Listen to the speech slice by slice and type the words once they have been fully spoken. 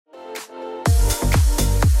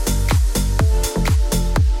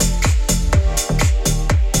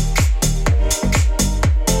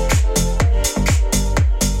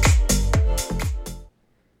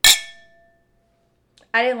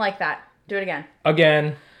like that. Do it again.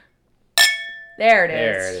 Again. There it is.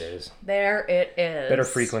 There it is. There it is. Better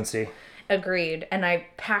frequency. Agreed. And I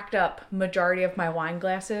packed up majority of my wine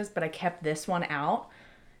glasses, but I kept this one out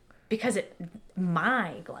because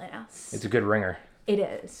my glass. It's a good ringer. It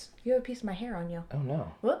is. You have a piece of my hair on you. Oh,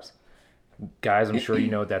 no. Whoops. Guys, I'm sure you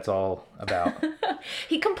know what that's all about.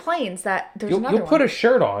 He complains that there's You'll another put one. a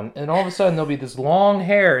shirt on, and all of a sudden there'll be this long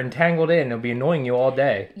hair entangled in. It'll be annoying you all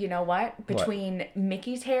day. You know what? Between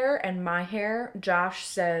Mickey's hair and my hair, Josh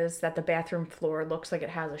says that the bathroom floor looks like it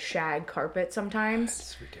has a shag carpet sometimes.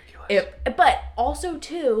 It's ridiculous. But also,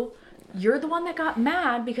 too, you're the one that got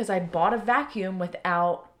mad because I bought a vacuum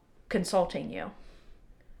without consulting you.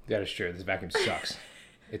 That is true. This vacuum sucks.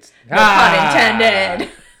 It's No pun intended.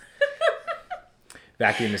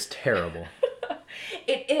 Vacuum is terrible.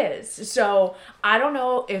 It is. So I don't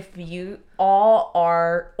know if you all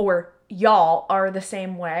are or y'all are the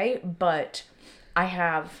same way, but I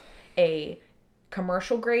have a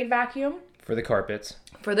commercial grade vacuum For the carpets.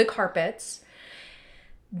 for the carpets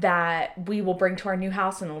that we will bring to our new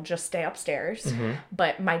house and it'll just stay upstairs. Mm-hmm.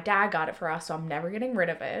 But my dad got it for us, so I'm never getting rid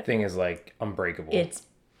of it. Thing is like unbreakable. It's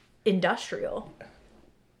industrial.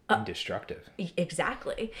 indestructive.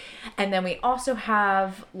 Exactly. And then we also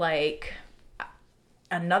have like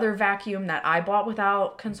another vacuum that I bought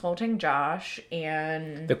without consulting Josh,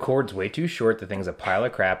 and The cord's way too short. The thing's a pile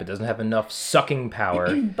of crap. It doesn't have enough sucking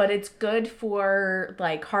power. but it's good for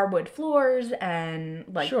like hardwood floors and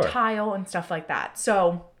like Sure. tile and stuff like that.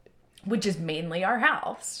 So, which is mainly our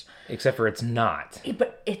house. Except for it's not.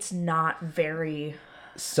 But it's not very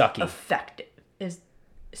Sucky. effective. Is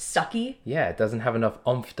sucky? Yeah, it doesn't have enough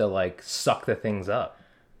oomph to like suck the things up.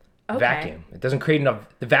 Okay. Vacuum. It doesn't create enough.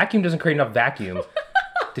 The vacuum doesn't create enough vacuum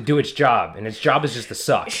to do its job, and its job is just to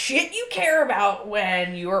suck. Shit you care about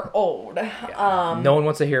when you're old. No one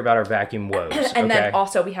wants to hear about our vacuum woes. And okay? then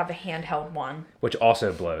also we have a handheld one. Which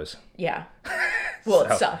also blows. Yeah. Well,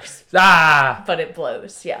 So- it sucks, Ah. but it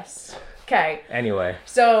blows. Yes. Okay. Anyway,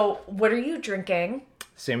 So, what are you drinking?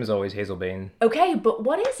 same as always, Hazelbane. Okay, but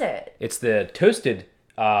what is it? It's the toasted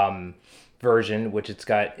version, which it's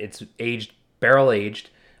aged, barrel aged,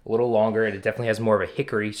 a little longer, and it definitely has more of a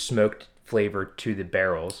hickory smoked flavor to the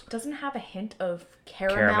barrels. Doesn't have a hint of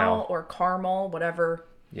caramel, Caramel. or caramel, whatever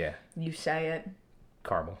Yeah, you say it.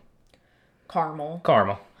 caramel. Caramel.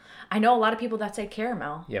 Caramel. I know a lot of people that say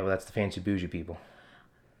caramel. Yeah, well, that's the fancy bougie people.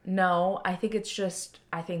 No, I think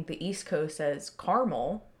I think the East Coast says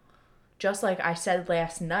caramel. Just like I said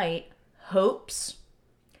last night, hopes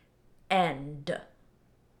end.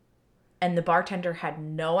 And the bartender had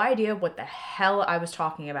no idea what the hell I was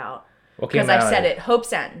talking about. What came Because I out said of it,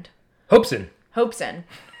 hopes end. Hopeson. Hopeson.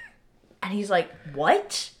 And he's like,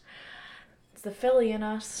 what? It's the Philly in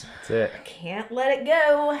us. That's it. Can't let it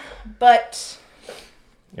go. But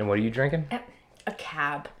And what are you drinking? a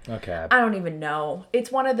cab. Okay. I don't even know.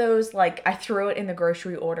 It's one of those, like, I threw it in the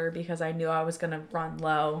grocery order because I knew I was going to run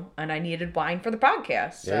low and I needed wine for the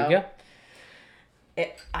podcast. There you go.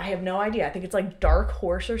 I have no idea. I think it's like Dark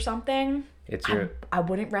Horse or something. It's your I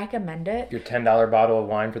wouldn't recommend it. $10 bottle of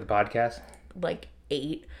wine for the podcast. Like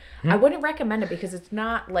 8. I wouldn't recommend it because it's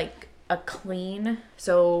not like a clean,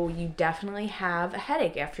 so you definitely have a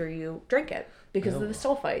headache after you drink it because of the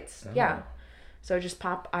sulfites. Yeah. So just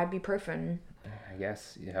pop ibuprofen. I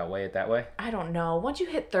guess you weigh it that way. I don't know. Once you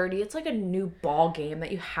hit 30, it's like a new ball game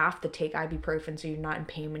that you have to take ibuprofen so you're not in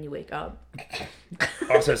pain when you wake up.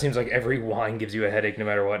 Also, it seems like every wine gives you a headache no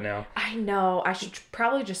matter what now. I know. I should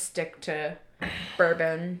probably just stick to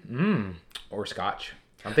bourbon. Or scotch.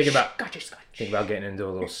 I'm thinking about Scotch. getting into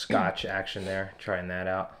a little scotch action there, trying that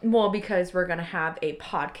out. Well, because we're going to have a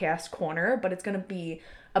podcast corner, but it's going to be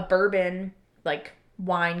a bourbon, like,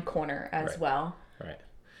 wine corner as well. Right.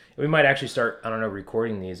 We might actually start, I don't know,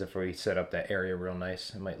 recording these if we set up that area real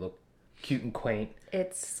nice. It might look cute and quaint.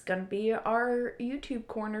 It's going to be our YouTube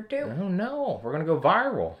corner, too. Oh no, we're going to go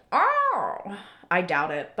viral. Oh! I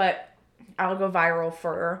doubt it, but I'll go viral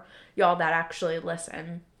for y'all that actually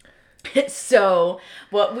listen. So,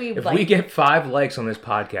 what we If like... we get 5 likes on this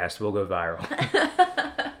podcast, we'll go viral.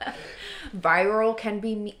 Viral can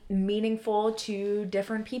be meaningful to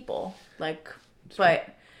different people. Like, but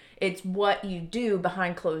it's what you do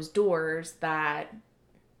behind closed doors that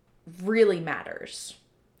really matters.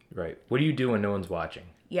 Right. What do you do when no one's watching?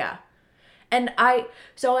 Yeah. And I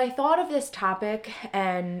thought of this topic,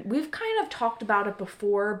 and we've kind of talked about it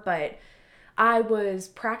before, but I was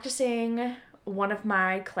practicing one of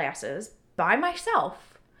my classes by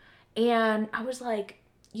myself, and I was like,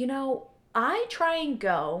 I try and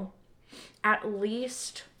go at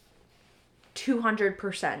least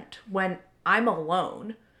 200% when I'm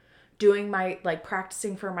alone doing my, like,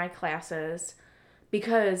 practicing for my classes,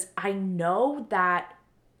 because I know that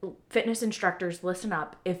fitness instructors, listen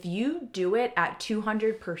up. If you do it at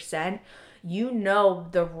 200%, you know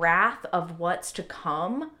the wrath of what's to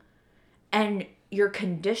come, and you're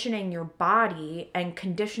conditioning your body and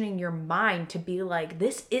conditioning your mind to be like,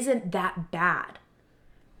 this isn't that bad.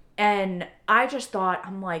 And I just thought,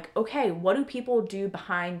 I'm like, okay, what do people do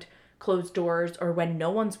behind closed doors or when no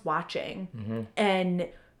one's watching? Mm-hmm. And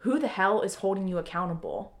who the hell is holding you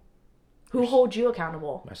accountable? Who holds you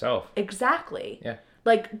accountable? Myself. Exactly. Yeah.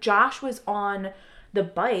 Like, Josh was on the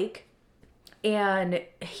bike and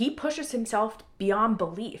he pushes himself beyond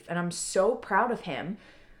belief, and I'm so proud of him.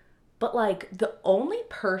 But, like, the only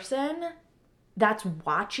person that's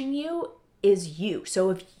watching you is you. So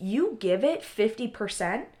if you give it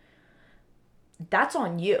 50%, that's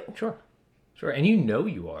on you. Sure. And you know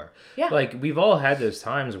you are. Yeah. Like, we've all had those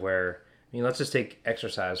times where, I mean, let's just take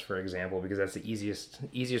exercise, for example, because that's the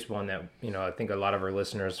easiest one that, you know, I think a lot of our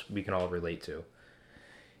listeners, we can all relate to.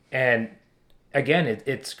 And again,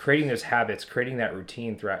 it's creating those habits, creating that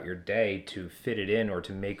routine throughout your day to fit it in or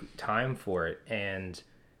to make time for it. And,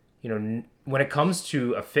 you know, when it comes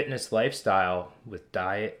to a fitness lifestyle with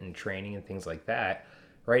diet and training and things like that,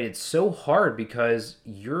 right, it's so hard because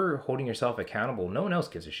you're holding yourself accountable. No one else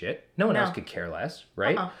gives a shit. No one else could care less,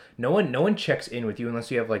 right? No one checks in with you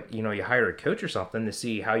unless you have, like, you know, you hire a coach or something to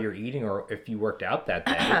see how you're eating or if you worked out that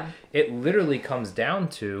day. It literally comes down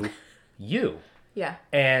to you. Yeah.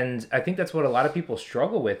 And I think that's what a lot of people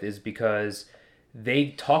struggle with, is because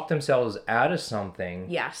they talk themselves out of something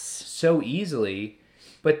Yes. so easily,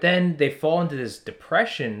 but then they fall into this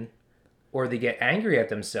depression or they get angry at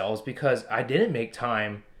themselves because I didn't make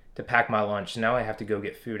time to pack my lunch. Now I have to go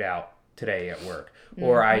get food out today at work. Mm-hmm.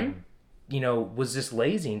 Or I, you know, was just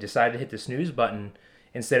lazy and decided to hit the snooze button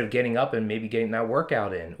instead of getting up and maybe getting that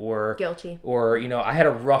workout in. Or guilty. Or, you know, I had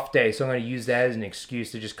a rough day, so I'm going to use that as an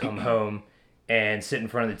excuse to just come home and sit in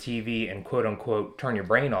front of the TV and quote unquote turn your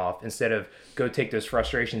brain off instead of go take those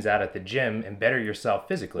frustrations out at the gym and better yourself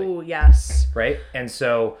physically. Oh, yes. Right? And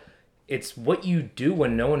so it's what you do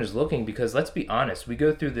when no one is looking, because let's be honest, we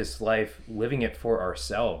go through this life living it for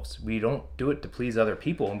ourselves. We don't do it to please other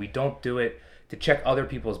people, and we don't do it to check other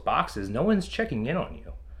people's boxes. No one's checking in on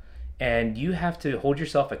you. And you have to hold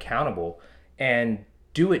yourself accountable and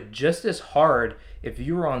do it just as hard if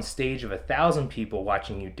you were on stage of 1,000 people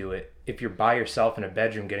watching you do it, if you're by yourself in a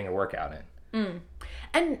bedroom getting a workout in.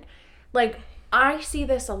 And, like, I see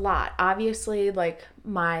this a lot. Obviously, like,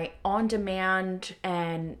 my on-demand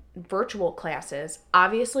and virtual classes,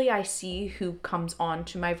 obviously I see who comes on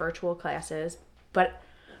to my virtual classes, but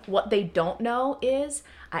what they don't know is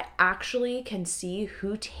I actually can see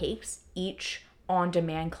who takes each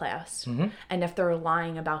on-demand class and if they're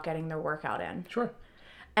lying about getting their workout in. Sure.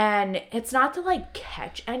 And it's not to, like,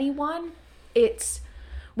 catch anyone. It's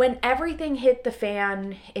when everything hit the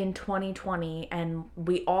fan in 2020 and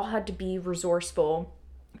we all had to be resourceful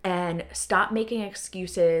and stop making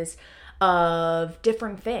excuses of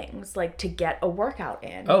different things, like to get a workout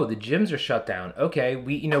in. Oh, the gyms are shut down. Okay,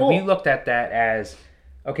 we Cool. we looked at that as,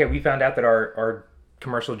 okay, we found out that our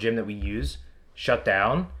commercial gym that we use shut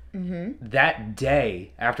down. That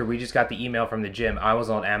day after we just got the email from the gym, I was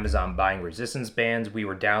on Amazon buying resistance bands. We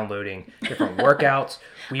were downloading different workouts.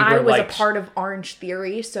 I was a part of Orange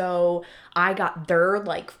Theory, so I got their,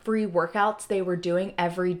 like, free workouts they were doing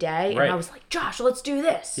every day. Right. And I was like, Josh, let's do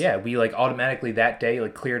this. Yeah, we, like, automatically that day,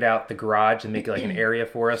 like, cleared out the garage and make it like an area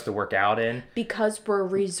for us to work out in. Because we're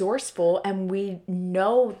resourceful and we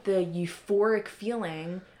know the euphoric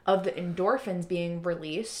feeling of the endorphins being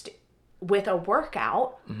released with a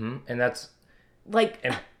workout. And that's, like,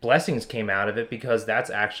 and blessings came out of it, because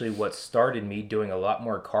that's actually what started me doing a lot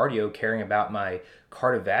more cardio, caring about my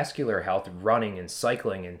cardiovascular health, running and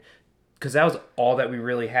cycling, and because that was all that we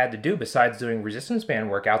really had to do besides doing resistance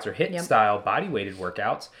band workouts or HIIT style body weighted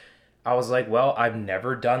workouts. I was like, well, I've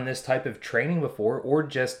never done this type of training before, or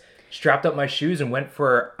just strapped up my shoes and went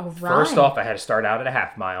for a run. First off, I had to start out at a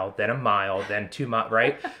half mile, then a mile, then 2 miles,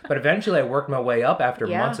 right? But eventually I worked my way up after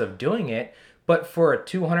months of doing it. But for a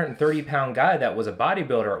 230-pound guy that was a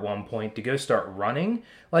bodybuilder at one point to go start running,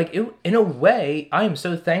 like, it, in a way, I am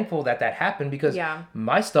so thankful that happened, because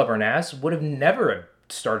my stubborn ass would have never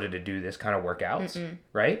started to do this kind of workouts,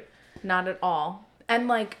 right? Not at all. And,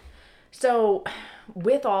 like, so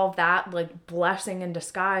with all that, like, blessing in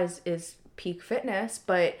disguise is Peak Fitness,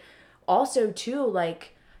 but also too,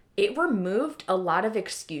 like, it removed a lot of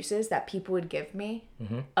excuses that people would give me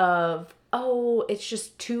of, oh, it's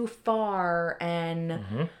just too far,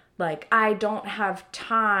 and like, I don't have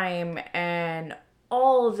time, and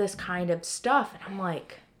all of this kind of stuff. And I'm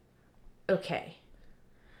like, okay,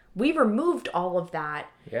 we removed all of that,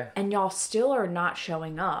 Yeah. and y'all still are not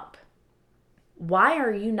showing up. Why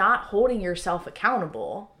are you not holding yourself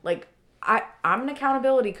accountable? Like, I'm an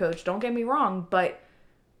accountability coach, don't get me wrong, but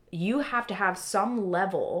you have to have some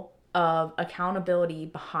level of accountability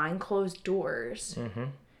behind closed doors. Mm-hmm.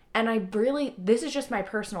 And this is just my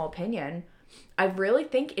personal opinion, I really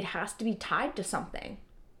think it has to be tied to something.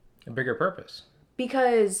 A bigger purpose.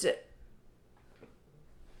 Because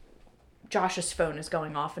Josh's phone is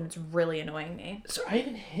going off and it's really annoying me. So I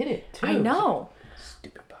even hit it, too. I know.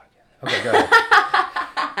 Stupid podcast. Okay, go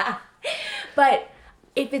ahead. But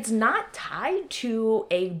if it's not tied to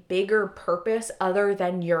a bigger purpose other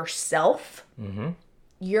than yourself,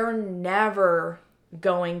 you're never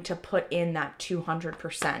going to put in that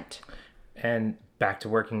 200%. And back to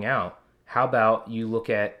working out. How about you look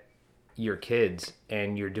at your kids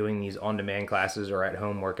and you're doing these on-demand classes or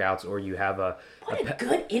at-home workouts, or you have a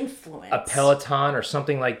good influence. A Peloton or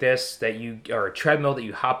something like this or a treadmill that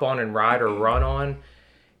you hop on and ride or run on.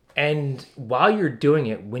 And while you're doing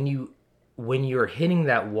it, when you're hitting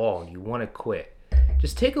that wall and you want to quit,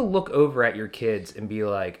 just take a look over at your kids and be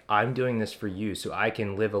like, I'm doing this for you so I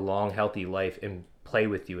can live a long, healthy life and play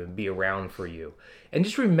with you and be around for you. And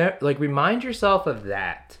just remind yourself of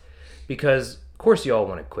that, because of course you all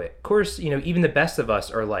want to quit. Of course, even the best of us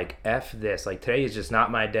are like, F this, like today is just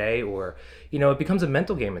not my day, or, it becomes a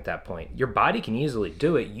mental game at that point. Your body can easily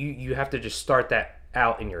do it. You have to just start that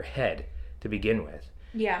out in your head to begin with.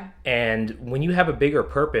 Yeah. And when you have a bigger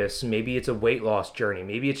purpose, maybe it's a weight loss journey.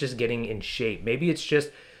 Maybe it's just getting in shape. Maybe it's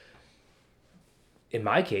just, in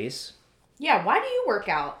my case. Yeah, why do you work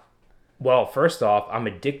out? Well, first off, I'm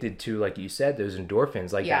addicted to, like you said, those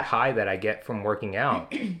endorphins, that high that I get from working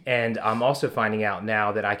out. And I'm also finding out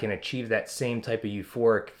now that I can achieve that same type of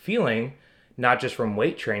euphoric feeling, not just from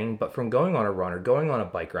weight training, but from going on a run or going on a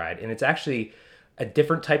bike ride. And it's actually a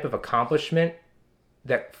different type of accomplishment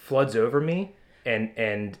that floods over me.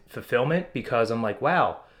 And fulfillment, because I'm like,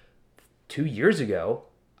 wow, 2 years ago,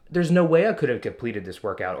 there's no way I could have completed this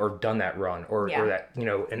workout or done that run or that,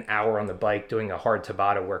 an hour on the bike doing a hard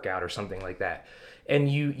Tabata workout or something like that.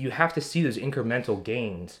 And you have to see those incremental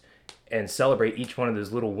gains and celebrate each one of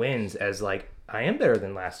those little wins as like, I am better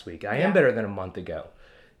than last week. I am better than a month ago.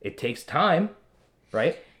 It takes time,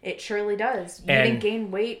 right? It surely does. You didn't gain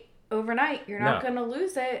weight overnight. You're not going to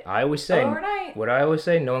lose it. I always say, overnight. What I always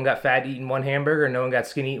say, no one got fat eating one hamburger, no one got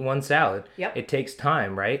skinny eating one salad. Yep. It takes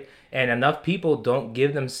time, right? And enough people don't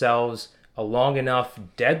give themselves a long enough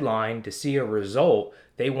deadline to see a result.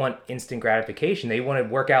 They want instant gratification. They want to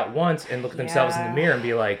work out once and look at themselves in the mirror and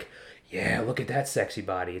be like, yeah, look at that sexy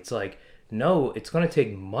body. It's like, no, it's going to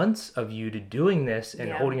take months of you to doing this and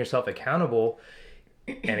holding yourself accountable.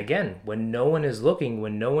 And again, when no one is looking,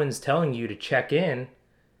 when no one's telling you to check in,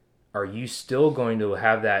 are you still going to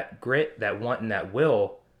have that grit, that want, and that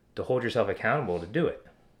will to hold yourself accountable to do it?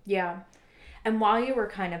 Yeah. And while you were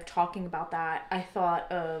kind of talking about that, I thought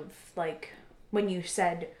of like when you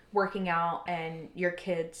said working out and your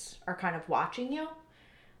kids are kind of watching you.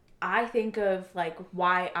 I think of like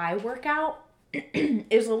why I work out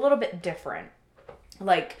is a little bit different.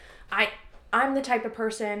 Like I'm the type of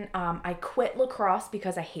person, I quit lacrosse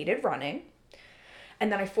because I hated running.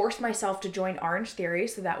 And then I forced myself to join Orange Theory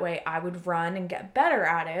so that way I would run and get better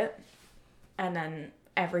at it. And then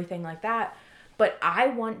everything like that. But I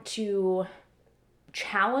want to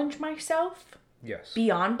challenge myself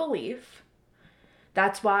beyond belief.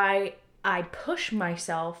 That's why I push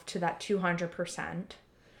myself to that 200%.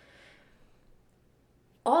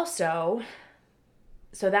 Also,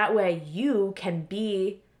 so that way you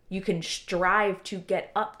can strive to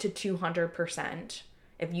get up to 200%.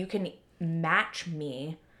 If you can match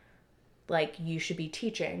me, like, you should be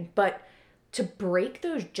teaching. But to break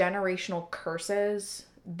those generational curses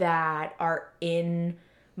that are in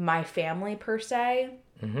my family per se,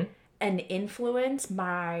 and influence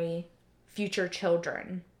my future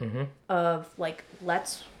children, of like,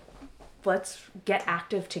 let's get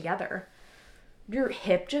active together. Your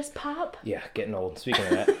hip just pop? Yeah, getting old. Speaking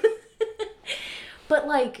of that. But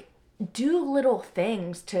like, do little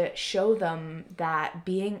things to show them that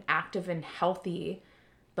being active and healthy,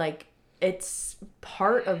 like, it's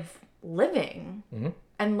part of living.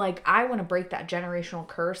 And like, I want to break that generational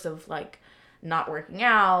curse of like not working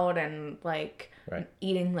out and like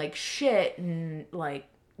eating like shit and like,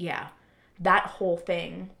 that whole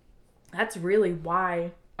thing. That's really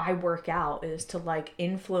why I work out, is to like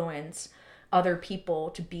influence other people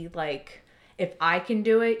to be like, if I can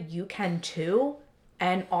do it, you can too.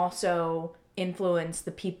 And also influence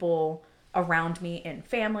the people around me in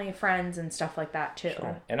family, friends, and stuff like that too.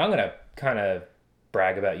 Sure. And I'm going to kind of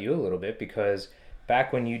brag about you a little bit because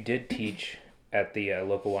back when you did teach at the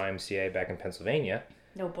local YMCA back in Pennsylvania,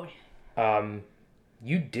 Oh boy.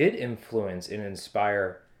 you did influence and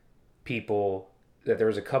inspire people. That there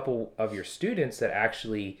was a couple of your students that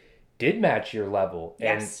actually did match your level,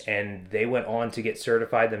 Yes. and they went on to get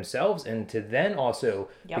certified themselves and to then also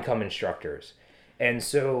become instructors. And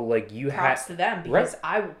so like you Props to them because right.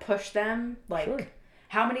 I would push them like Sure.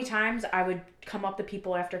 how many times I would come up to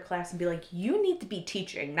people after class and be like, you need to be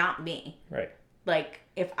teaching, not me. Right. Like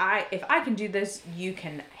if I can do this, you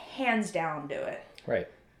can hands down do it. Right.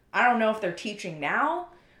 I don't know if they're teaching now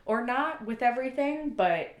or not with everything,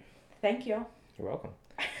 but thank you. You're welcome.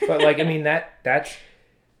 But like I mean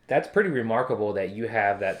that's pretty remarkable that you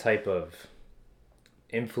have that type of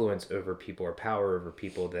influence over people or power over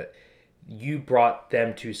people, that you brought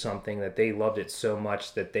them to something that they loved it so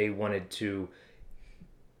much that they wanted to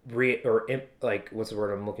what's the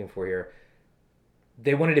word I'm looking for here?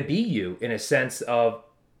 They wanted to be you in a sense of,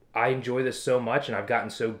 I enjoy this so much and I've gotten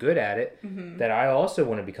so good at it that I also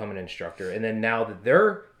want to become an instructor. And then now that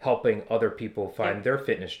they're helping other people find their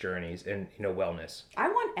fitness journeys and, wellness. I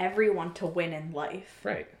want everyone to win in life.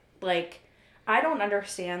 Right. Like, I don't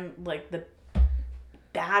understand, like, the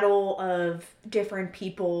battle of different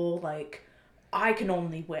people, like, I can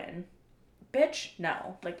only win. Bitch,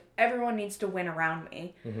 no. Like, everyone needs to win around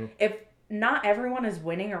me. If not everyone is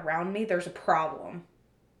winning around me, there's a problem.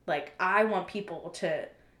 Like, I want people to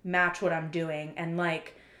match what I'm doing. And,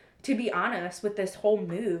 like, to be honest, with this whole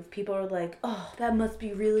move, people are like, oh, that must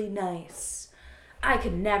be really nice. I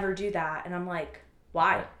could never do that. And I'm like,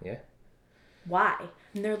 why? Yeah. Why?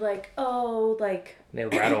 And they're like, oh, like... And they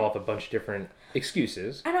rattle off a bunch of different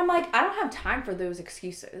excuses. And I'm like, I don't have time for those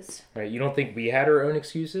excuses. Right? You don't think we had our own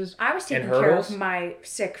excuses? I was taking care of my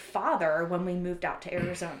sick father when we moved out to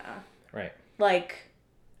Arizona. Right. Like,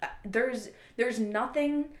 there's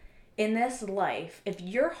nothing in this life. If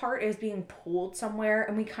your heart is being pulled somewhere,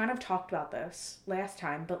 and we kind of talked about this last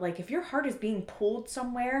time, but like, if your heart is being pulled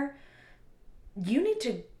somewhere, you need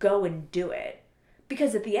to go and do it.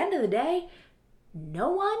 Because at the end of the day, no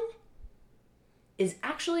one is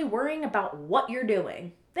actually worrying about what you're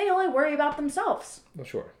doing. They only worry about themselves. Well,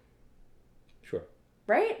 sure.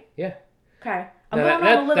 Right? Yeah. Okay. I'm going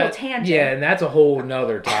on a little tangent. Yeah, and that's a whole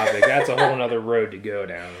nother topic. That's a whole nother road to go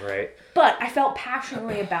down, right? But I felt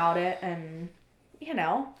passionately about it, and,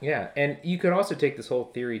 Yeah, and you could also take this whole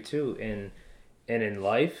theory, too, in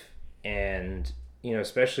life, and,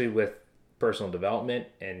 especially with personal development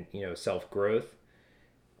and, self-growth.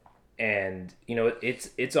 And,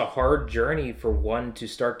 it's a hard journey for one to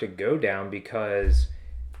start to go down because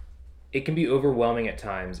it can be overwhelming at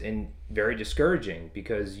times and very discouraging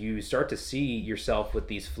because you start to see yourself with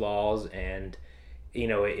these flaws, and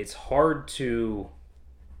it's hard to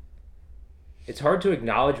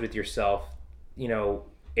acknowledge with yourself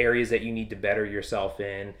areas that you need to better yourself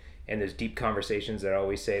in, and those deep conversations that I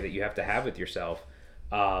always say that you have to have with yourself,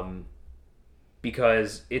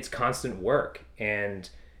 because it's constant work. And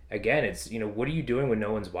again, it's what are you doing when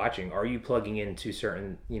no one's watching? Are you plugging into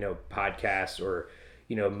certain podcasts or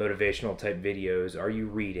motivational type videos? Are you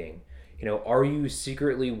reading? Are you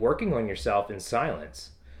secretly working on yourself in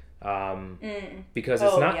silence? Because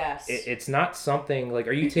it's it's not something like,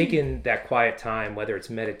 are you taking that quiet time, whether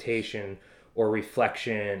it's meditation or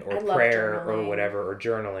reflection or prayer or whatever, or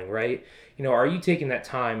journaling, right? Are you taking that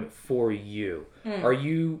time for you? Are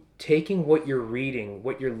you taking what you're reading,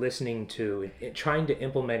 what you're listening to, and trying to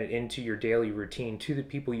implement it into your daily routine to the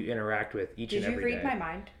people you interact with each and every day? Did you read my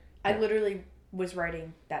mind? Yeah. I literally was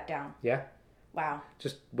writing that down. Yeah. Wow.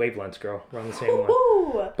 Just wavelengths, girl. We're on the same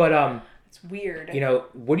one. But it's weird.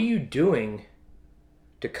 What are you doing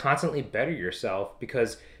to constantly better yourself?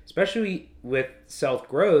 Because especially with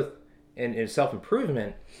self-growth and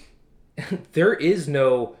self-improvement, there is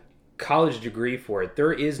no college degree for it.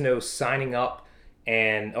 There is no signing up,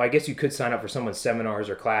 and I guess you could sign up for someone's seminars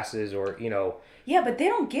or classes or Yeah, but they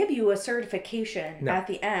don't give you a certification at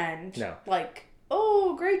the end. No. Like,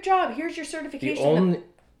 oh, great job. Here's your certification.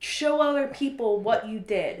 Show other people what you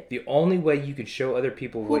did. The only way you could show other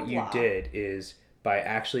people what you did is by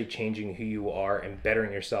actually changing who you are and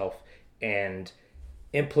bettering yourself and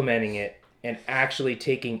implementing it and actually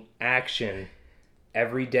taking action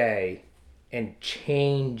every day and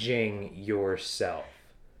changing yourself.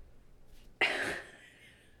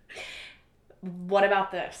 What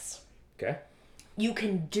about this? Okay. You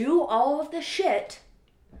can do all of the shit,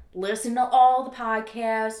 listen to all the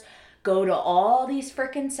podcasts, go to all these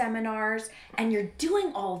freaking seminars, and you're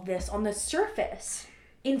doing all of this on the surface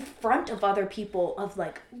in front of other people of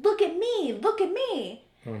like, look at me.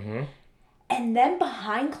 Mm-hmm. And then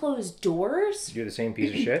behind closed doors, You're the same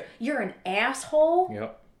piece of shit. you're an asshole.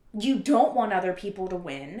 Yep. You don't want other people to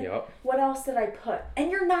win. Yep. What else did I put?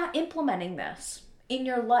 And you're not implementing this in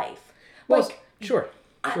your life. Well, Like, sure.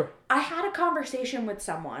 I had a conversation with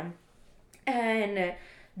someone, and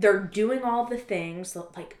they're doing all the things,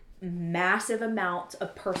 like massive amounts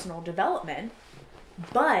of personal development,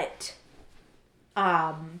 but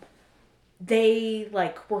they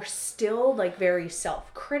like were still like very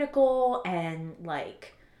self-critical and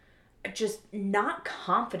like just not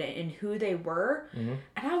confident in who they were. Mm-hmm.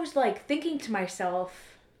 And I was like thinking to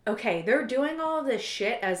myself, okay, they're doing all of this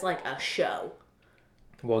shit as like a show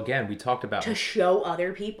Well, again, we talked about to show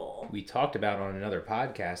other people. on another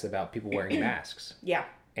podcast about people wearing masks. Yeah.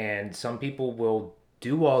 And some people will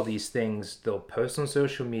do all these things. They'll post on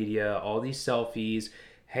social media, all these selfies.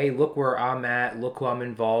 Hey, look where I'm at. Look who I'm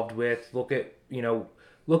involved with. Look at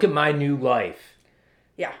my new life.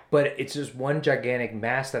 Yeah. But it's just one gigantic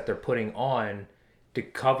mask that they're putting on to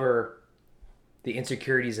cover the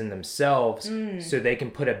insecurities in themselves so they can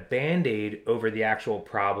put a Band-Aid over the actual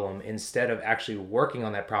problem instead of actually working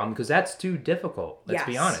on that problem, because that's too difficult. Let's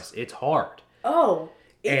be honest. It's hard. Oh,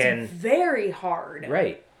 it's very hard.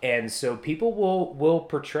 Right. And so people will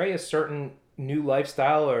portray a certain new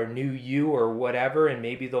lifestyle or new you or whatever, and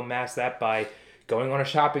maybe they'll mask that by going on a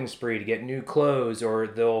shopping spree to get new clothes, or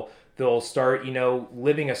they'll start,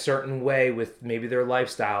 living a certain way with maybe their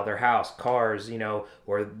lifestyle, their house, cars,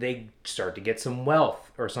 or they start to get some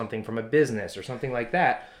wealth or something from a business or something like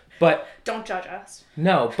that. But don't judge us.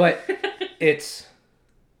 No, but it's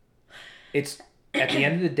at the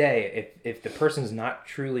end of the day, if the person's not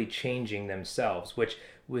truly changing themselves, which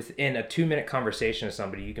within a 2-minute conversation with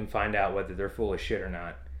somebody, you can find out whether they're full of shit or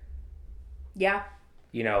not. Yeah.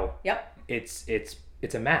 Yep. It's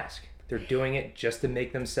a mask. They're doing it just to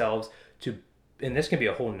make themselves and this can be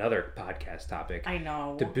a whole nother podcast topic. I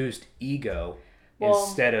know. To boost ego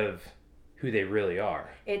instead of who they really are.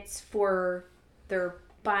 They're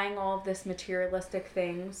buying all of this materialistic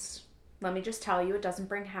things. Let me just tell you, it doesn't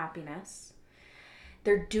bring happiness.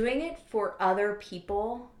 They're doing it for other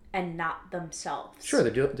people and not themselves. Sure,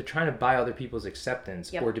 they're trying to buy other people's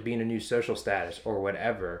acceptance or to be in a new social status or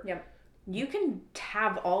whatever. Yep. You can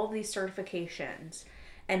have all of these certifications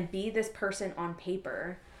and be this person on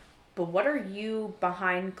paper, but what are you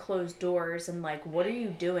behind closed doors, and like what are you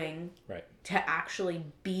doing to actually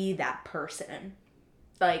be that person?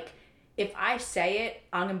 Like, if I say it,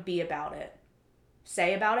 I'm gonna be about it.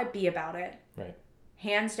 Say about it, be about it. Right.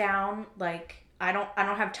 Hands down. Like, I don't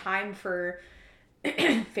have time for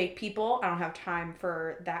fake people. I don't have time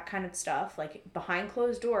for that kind of stuff. Like, behind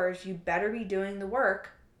closed doors, you better be doing the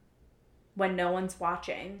work when no one's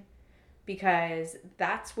watching, because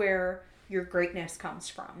that's where your greatness comes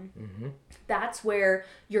from. Mm-hmm. That's where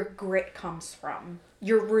your grit comes from.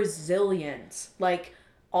 Your resilience. Like,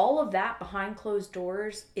 all of that behind closed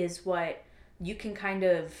doors is what you can kind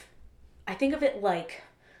of... I think of it like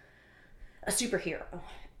a superhero.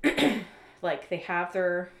 Like, they have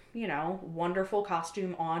their, wonderful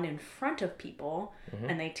costume on in front of people,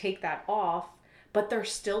 and they take that off, but they're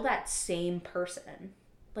still that same person.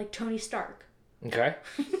 Like Tony Stark. Okay.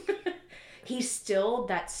 He's still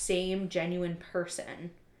that same genuine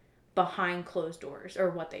person behind closed doors, or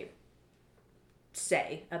what they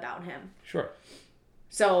say about him. Sure.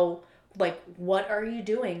 So, like, what are you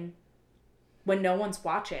doing when no one's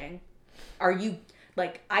watching? Are you,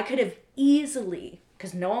 like, I could have easily,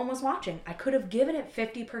 because no one was watching, I could have given it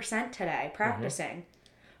 50% today practicing.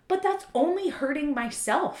 But that's only hurting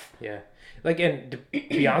myself. Yeah. Like, and to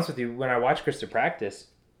be honest with you, when I watched Krista practice,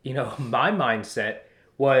 my mindset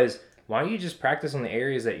was, why don't you just practice on the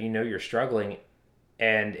areas that you're struggling,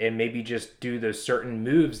 and maybe just do those certain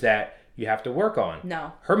moves that you have to work on.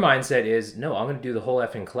 No. Her mindset is, no, I'm going to do the whole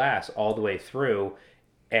effing class all the way through.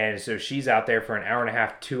 And so she's out there for an hour and a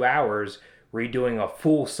half, 2 hours, redoing a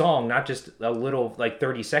full song, not just a little, like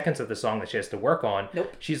 30 seconds of the song that she has to work on.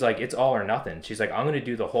 Nope. She's like, it's all or nothing. She's like, I'm going to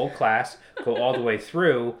do the whole class, go all the way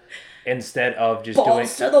through, instead of just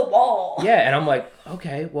balls to the wall. Yeah, and I'm like,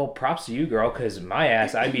 okay, well, props to you, girl, because my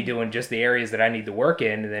ass, I'd be doing just the areas that I need to work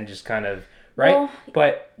in, and then just kind of, right? Well,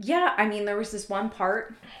 but yeah, I mean, there was this one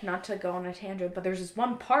part, not to go on a tangent, but there's this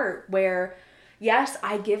one part where, yes,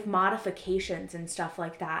 I give modifications and stuff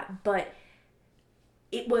like that, but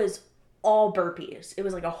it was all burpees. It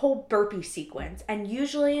was like a whole burpee sequence. And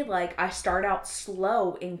usually, like, I start out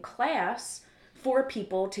slow in class for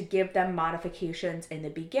people to give them modifications in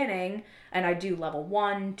the beginning. And I do level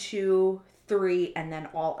 1, 2, 3, and then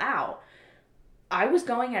all out. I was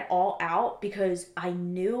going at all out because I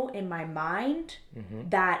knew in my mind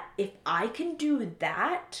that if I can do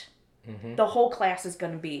that, the whole class is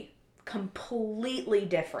going to be completely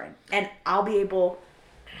different. And I'll be able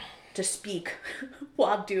to speak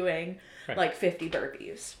while doing like 50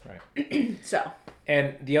 burpees. Right. So.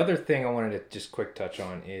 And the other thing I wanted to just quick touch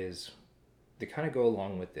on is, to kind of go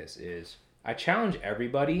along with this, is I challenge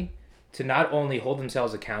everybody to not only hold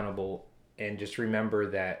themselves accountable and just remember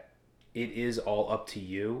that it is all up to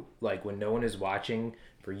you. Like when no one is watching,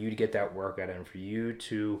 for you to get that workout in, for you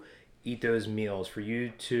to eat those meals, for you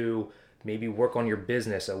to maybe work on your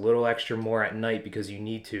business a little extra more at night because you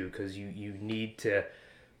need to, because you need to,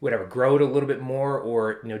 whatever, grow it a little bit more,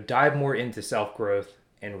 or, you know, dive more into self-growth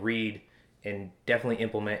and read and definitely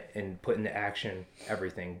implement and put into action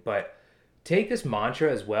everything. But take this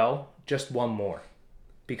mantra as well, just one more.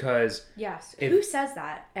 Because yes, who says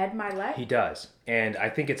that? Ed Milet? He does. And I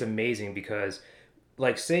think it's amazing because,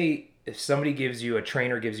 like, say if somebody gives you, a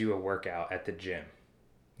trainer gives you a workout at the gym.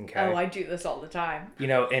 Okay. Oh, I do this all the time. You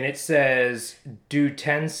know, and it says do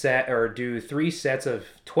 3 sets of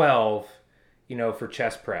 12, you know, for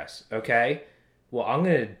chest press. Okay. Well, I'm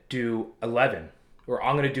going to do 11, or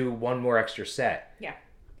I'm going to do one more extra set. Yeah.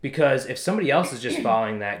 Because if somebody else is just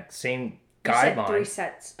following that same guideline. You said 3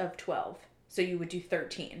 sets of 12. So you would do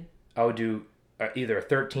 13. I would do either a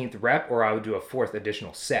 13th rep, or I would do a 4th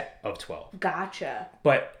additional set of 12. Gotcha.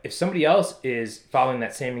 But if somebody else is following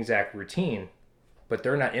that same exact routine, but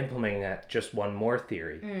they're not implementing that just one more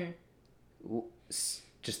theory,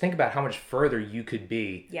 just think about how much further you could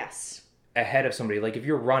be. Yes. Ahead of somebody. Like if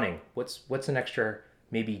you're running, what's an extra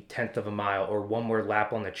maybe 1/10 of a mile, or one more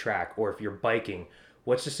lap on the track? Or if you're biking,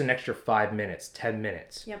 what's just an extra 5 minutes, 10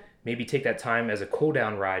 minutes? Yep. Maybe take that time as a cool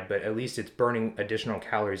down ride, but at least it's burning additional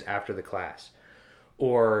calories after the class.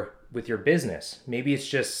 Or with your business, maybe it's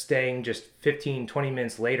just staying just 15, 20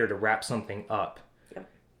 minutes later to wrap something up. Yep.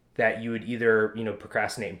 That you would either, you know,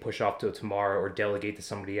 procrastinate and push off till tomorrow, or delegate to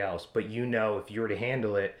somebody else. But you know, if you were to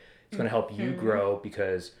handle it, it's going to help you grow,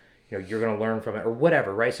 because, you know, you're going to learn from it, or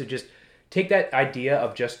whatever, right? So just take that idea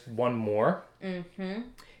of just one more,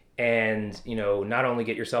 and, you know, not only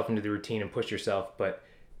get yourself into the routine and push yourself, but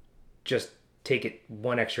just take it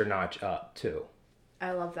one extra notch up too.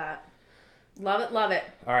 I love that. Love it, love it.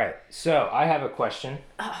 All right, so I have a question.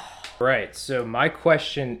 Right, so my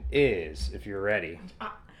question is, if you're ready.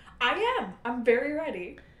 I am. I'm very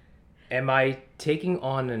ready. Am I taking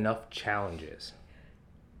on enough challenges?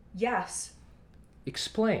 Yes.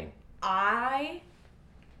 Explain. I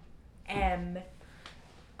am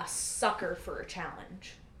a sucker for a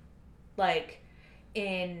challenge. Like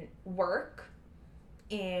in work,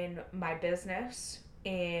 in my business,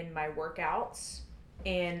 in my workouts,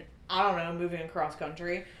 in, I don't know, moving across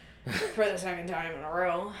country for the second time in a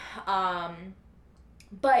row.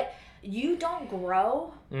 But you don't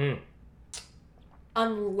grow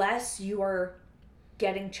unless you are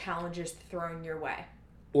getting challenges thrown your way.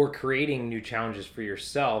 Or creating new challenges for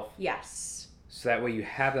yourself. Yes. So that way you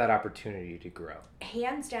have that opportunity to grow.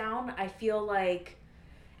 Hands down, I feel like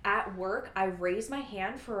at work, I raise my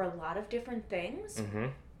hand for a lot of different things.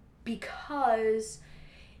 Because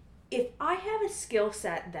if I have a skill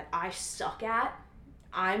set that I suck at,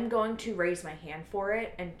 I'm going to raise my hand for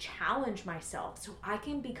it and challenge myself so I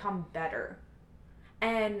can become better.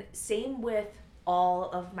 And same with all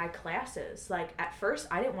of my classes. Like at first,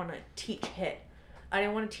 I didn't want to teach HIIT. I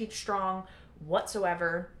didn't want to teach strong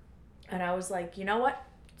whatsoever. And I was like, you know what?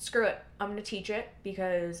 Screw it. I'm going to teach it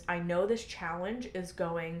because I know this challenge is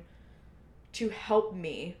going to help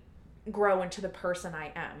me grow into the person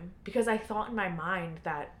I am. Because I thought in my mind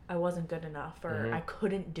that I wasn't good enough or I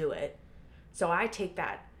couldn't do it. So I take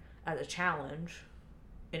that as a challenge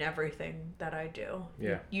in everything that I do.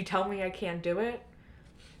 Yeah. You tell me I can't do it,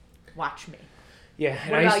 watch me. Yeah.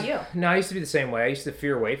 What about you? No, I used to be the same way. I used to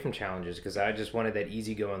fear away from challenges because I just wanted that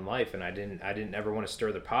easygoing life, and I didn't ever want to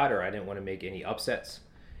stir the pot, or I didn't want to make any upsets.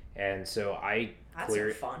 And so That's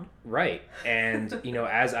so fun. Right. And, you know,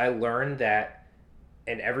 as I learned that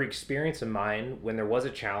in every experience of mine, when there was a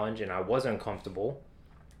challenge and I was uncomfortable,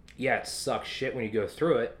 yeah, it sucks shit when you go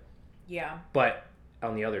through it. Yeah. But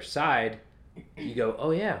on the other side, you go,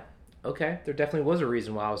 oh yeah, okay, there definitely was a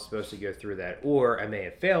reason why I was supposed to go through that. Or I may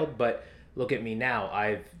have failed, but look at me now.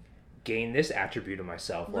 I've gained this attribute of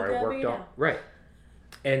myself where I worked on. Right.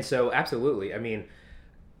 And so absolutely. I mean,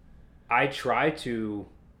 I try to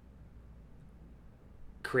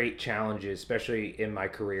create challenges, especially in my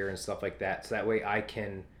career and stuff like that, so that way I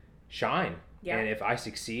can shine. Yeah. And if I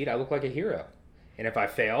succeed, I look like a hero. And if I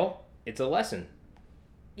fail, it's a lesson.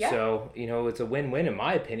 Yeah. So, you know, it's a win-win in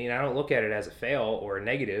my opinion. I don't look at it as a fail or a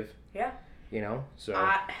negative. Yeah. You know, so.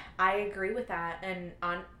 I agree with that. And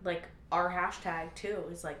on, like, our hashtag, too,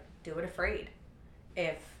 is, like, do it afraid.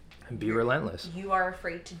 If Be relentless. You are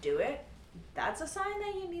afraid to do it, that's a sign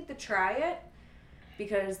that you need to try it,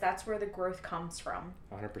 because that's where the growth comes from.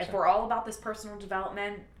 100%. If we're all about this personal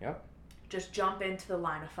development, Yep. just jump into the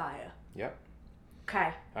line of fire. Yep.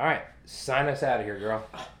 Okay. All right. Sign us out of here, girl.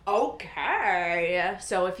 Okay.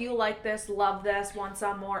 So if you like this, love this, want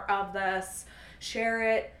some more of this, share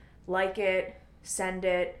it, like it, send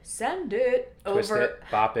it Twist over. it,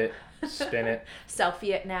 bop it, spin it.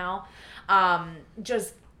 Selfie it now.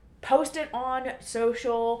 Just post it on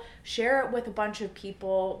social, share it with a bunch of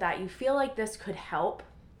people that you feel like this could help.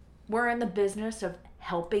 We're in the business of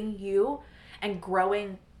helping you and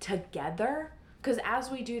growing together, because as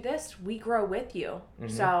we do this, we grow with you. Mm-hmm.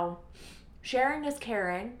 So sharing is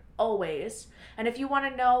caring, always. And if you want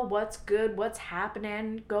to know what's good, what's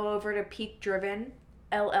happening, go over to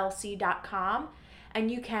peakdrivenllc.com. And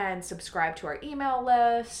you can subscribe to our email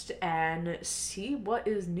list and see what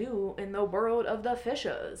is new in the world of the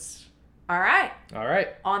fishes. All right. All right.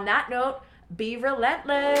 On that note, be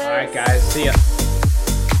relentless. All right, guys. See ya.